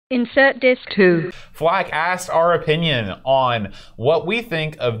Insert disc 2. Flack asked our opinion on what we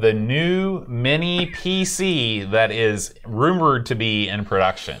think of the new mini PC that is rumored to be in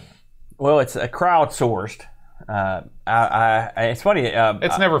production. Well, it's a crowdsourced. It's funny.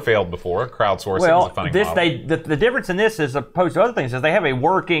 It's never failed before. Crowdsourcing is a funny model. The difference in this, as opposed to other things, is they have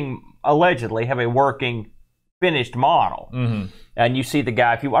allegedly have a working finished model. Mm-hmm. And you see the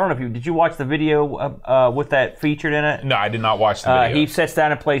guy. Did you watch the video with that featured in it? No, I did not watch the video. He sits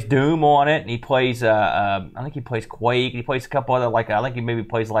down and plays Doom on it, and he plays. I think he plays Quake. He plays a couple other I think he maybe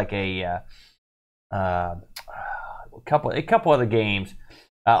plays a couple other games.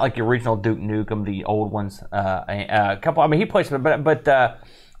 Like the original Duke Nukem, the old ones, a couple. I mean, he plays, but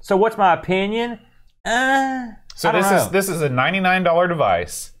so what's my opinion? So this is a $99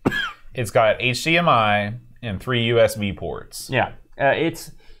 device. It's got HDMI and 3 USB ports. Yeah, it's.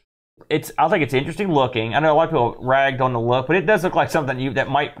 I think it's interesting looking. I know a lot of people ragged on the look, but it does look like something that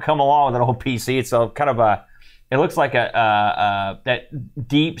might come along with an old PC. It's a kind of a. It looks like that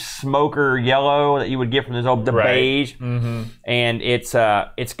deep smoker yellow that you would get from this old beige, mm-hmm. And it's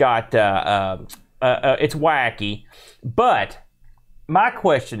got it's wacky. But my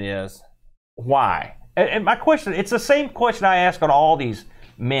question is why? And my question, it's the same question I ask on all these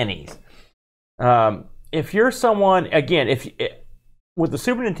minis. If you're someone, again, with the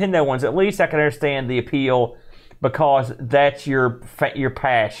Super Nintendo ones, at least I can understand the appeal. Because that's your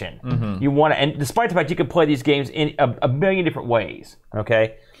passion. Mm-hmm. You want to, and despite the fact you can play these games in a million different ways.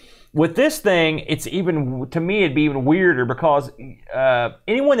 Okay, with this thing, to me, it'd be even weirder because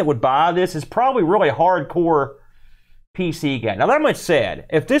anyone that would buy this is probably really hardcore PC guy. Now that much said,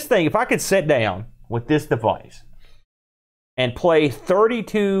 if I could sit down with this device and play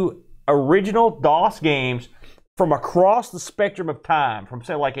 32 original DOS games from across the spectrum of time, from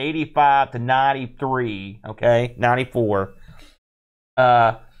say like 85 to 93, okay, 94,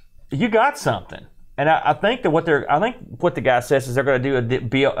 you got something. And I think that what the guy says is they're going to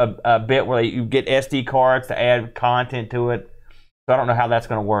do a bit where you get SD cards to add content to it. So I don't know how that's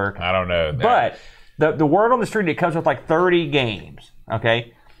going to work. I don't know. But the word on the street, it comes with like 30 games,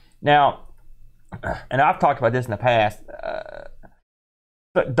 okay? Now, and I've talked about this in the past,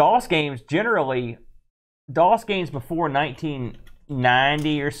 but DOS games before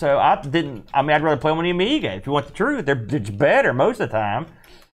 1990 or so, I'd rather play them on the Amiga. If you want the truth, it's better most of the time.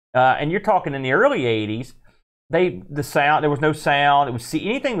 And you're talking in the early 80s, the sound, there was no sound. It was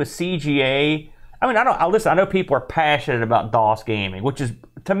anything with CGA. I mean, I know people are passionate about DOS gaming, which is,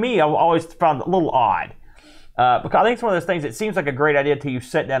 to me, I've always found a little odd. Because I think it's one of those things that seems like a great idea until you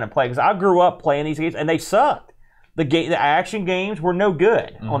sit down and play. Because I grew up playing these games, and they sucked. The action games were no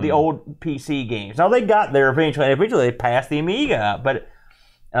good on the old PC games. Now they got there eventually, and eventually they passed the Amiga up. But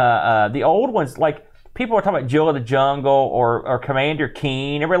the old ones, like people are talking about Jill of the Jungle or Commander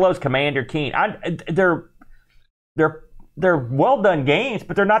Keen. Everybody loves Commander Keen. They're well done games,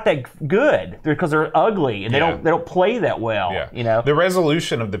 but they're not that good because they're ugly and they don't play that well. Yeah. You know, the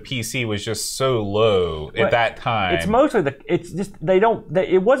resolution of the PC was just so low at that time. It's mostly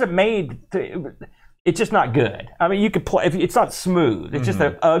it wasn't made to. It's just not good. I mean, you could play. It's not smooth. It's just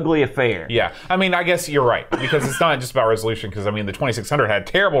an ugly affair. Yeah. I mean, I guess you're right because it's not just about resolution. Because I mean, the 2600 had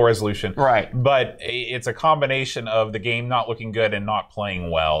terrible resolution. Right. But it's a combination of the game not looking good and not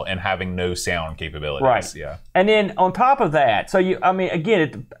playing well and having no sound capabilities. Right. Yeah. And then on top of that,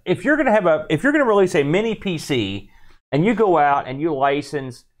 if you're gonna release a mini PC and you go out and you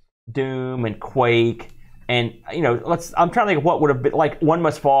license Doom and Quake and I'm trying to think of what would have been like One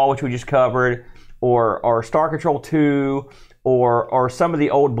Must Fall, which we just covered. Or Star Control 2, or some of the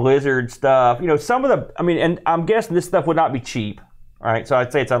old Blizzard stuff. And I'm guessing this stuff would not be cheap, right? So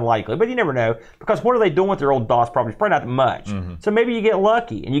I'd say it's unlikely, but you never know. Because what are they doing with their old DOS properties? Probably not much. Mm-hmm. So maybe you get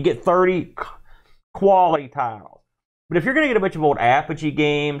lucky, and you get 30 quality titles. But if you're going to get a bunch of old Apogee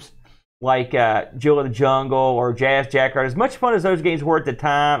games, like Jill of the Jungle or Jazz Jackrabbit, as much fun as those games were at the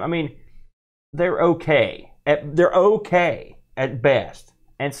time, I mean, they're okay. They're okay at best.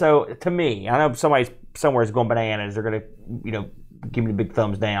 And so, to me, I know somebody somewhere is going bananas. They're going to, give me the big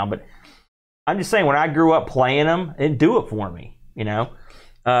thumbs down. But I'm just saying, when I grew up playing them, it didn't do it for me,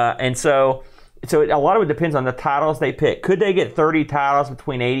 And so a lot of it depends on the titles they pick. Could they get 30 titles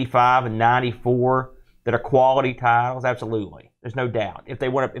between 85 and 94 that are quality titles? Absolutely. There's no doubt. If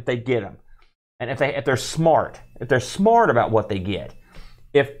they get them, and if they're smart about what they get.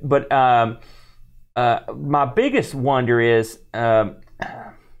 My biggest wonder is.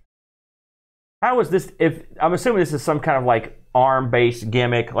 How is this? If I'm assuming this is some kind of like ARM-based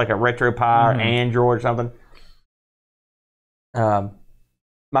gimmick, like a RetroPie or Android or something. My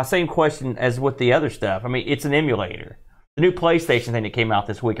same question as with the other stuff. I mean, it's an emulator. The new PlayStation thing that came out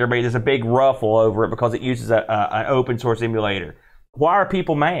this week, there's a big ruffle over it because it uses an open source emulator. Why are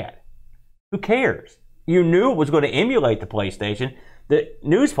people mad? Who cares? You knew it was going to emulate the PlayStation. The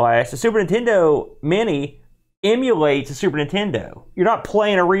newsflash, the Super Nintendo Mini emulates the Super Nintendo. You're not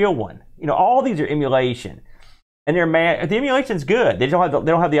playing a real one. All these are emulation. And they're mad. The emulation's good. They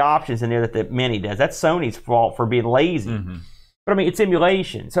don't have the options in there that the Mini does. That's Sony's fault for being lazy. Mm-hmm. But I mean, it's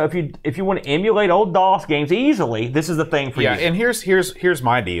emulation. So if you want to emulate old DOS games easily, this is the thing for you. Yeah, and here's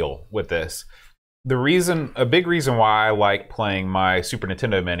my deal with this. A big reason why I like playing my Super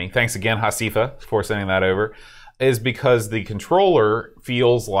Nintendo Mini, thanks again Hasifa for sending that over, is because the controller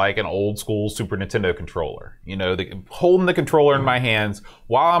feels like an old school Super Nintendo controller. Holding the controller in my hands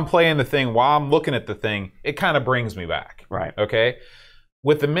while I'm playing the thing, while I'm looking at the thing, it kind of brings me back. Right. Okay?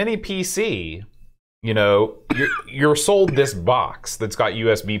 With the Mini PC, you're sold this box that's got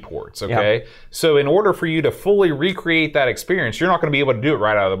USB ports, okay? Yep. So in order for you to fully recreate that experience, you're not going to be able to do it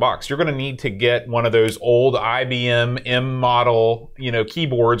right out of the box. You're going to need to get one of those old IBM M model,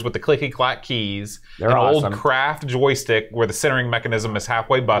 keyboards with the clicky-clack keys. They're an awesome. Old Craft joystick where the centering mechanism is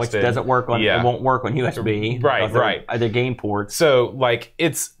halfway busted. Which doesn't work on, It won't work on USB. Right. They're game ports. So,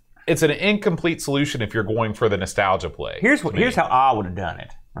 it's an incomplete solution if you're going for the nostalgia play. Here's how I would have done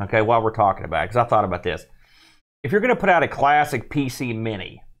it. Okay, while we're talking about it, because I thought about this. If you're going to put out a classic PC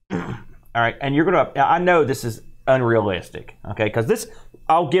Mini, all right, and you're going to, I know this is unrealistic, okay, because this,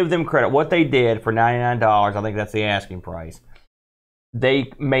 I'll give them credit. What they did for $99, I think that's the asking price.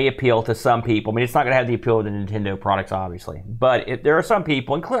 They may appeal to some people. I mean, it's not going to have the appeal of the Nintendo products, obviously, but there are some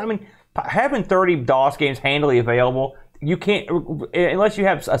people, including, having 30 DOS games handily available, you can't, unless you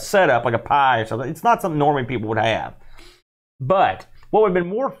have a setup like a Pi or something. It's not something normally people would have, but what would have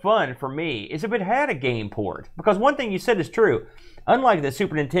been more fun for me is if it had a game port. Because one thing you said is true. Unlike the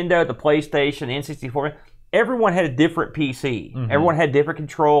Super Nintendo, the PlayStation, the N64, everyone had a different PC. Mm-hmm. Everyone had different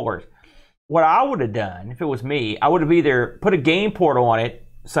controllers. What I would have done, if it was me, I would have either put a game port on it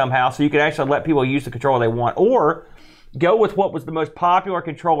somehow so you could actually let people use the controller they want, or go with what was the most popular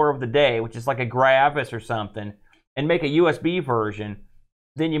controller of the day, which is like a Gravis or something, and make a USB version.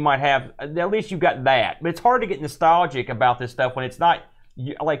 Then you might have, at least you've got that. But it's hard to get nostalgic about this stuff when it's not,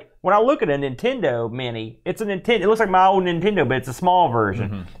 like, when I look at a Nintendo Mini, it's a Nintendo, it looks like my old Nintendo, but it's a small version.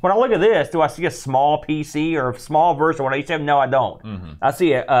 Mm-hmm. When I look at this, do I see a small PC or a small version of what I used to have? No, I don't. Mm-hmm. I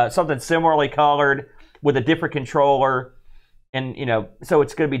see something similarly colored with a different controller, and, so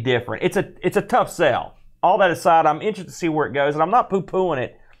it's going to be different. It's a tough sell. All that aside, I'm interested to see where it goes, and I'm not poo-pooing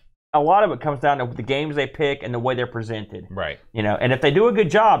it. A lot of it comes down to the games they pick and the way they're presented. Right. And if they do a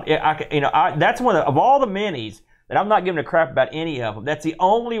good job, that's one of all the minis that I'm not giving a crap about any of them. That's the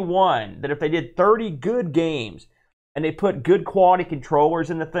only one that if they did 30 good games and they put good quality controllers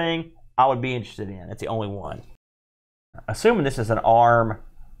in the thing, I would be interested in. That's the only one. Assuming this is an ARM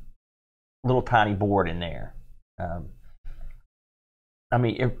little tiny board in there.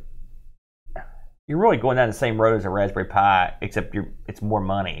 You're really going down the same road as a Raspberry Pi, except it's more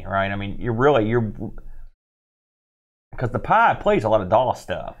money, right? I mean, because the Pi plays a lot of DOS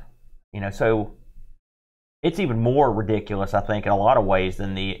stuff, so it's even more ridiculous, I think, in a lot of ways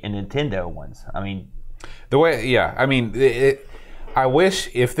than the Nintendo ones. I mean, I wish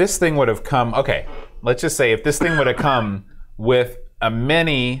if this thing would have come. Okay, let's just say if this thing would have come with a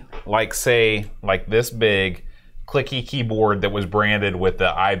Mini, like this big, clicky keyboard that was branded with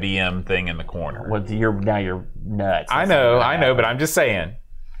the IBM thing in the corner. Well, now you're nuts. I know, but I'm just saying.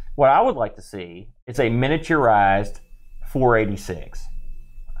 What I would like to see is a miniaturized 486.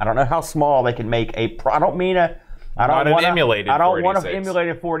 I don't know how small they can make a. I don't mean a. I don't want an emulated. I don't want an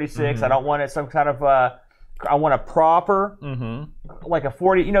emulated 46. Mm-hmm. I don't want it some kind of. I want a proper, like a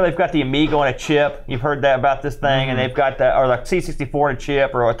 40. They've got the Amiga on a chip. You've heard that about this thing, and they've got the C64 on a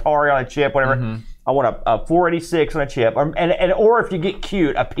chip or Atari on a chip, whatever. Mm-hmm. I want a 486 on a chip, or if you get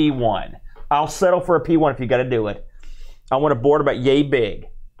cute, a P1. I'll settle for a P1 if you got to do it. I want a board about yay big.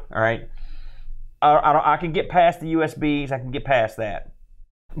 All right, I can get past the USBs. I can get past that.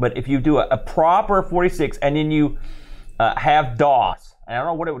 But if you do a proper 46 and then you have DOS, and I don't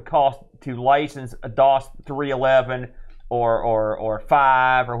know what it would cost to license a DOS 311 or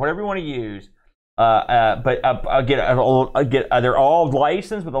 5 or whatever you want to use. But they're all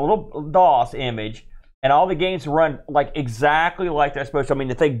licensed with a little DOS image, and all the games run like exactly like they're supposed to. I mean,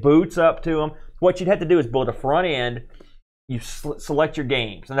 the thing boots up to them. What you'd have to do is build a front end. You select your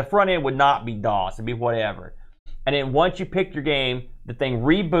games, and the front end would not be DOS; it'd be whatever. And then once you pick your game, the thing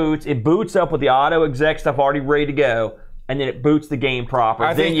reboots. It boots up with the auto exec stuff already ready to go, and then it boots the game proper.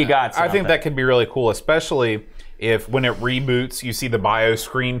 I think that could be really cool, especially if when it reboots, you see the BIOS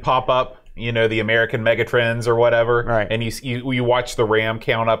screen pop up. you know, the American Megatrends or whatever, Right. and you watch the RAM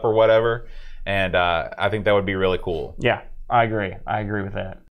count up or whatever, and I think that would be really cool. Yeah, I agree. I agree with that.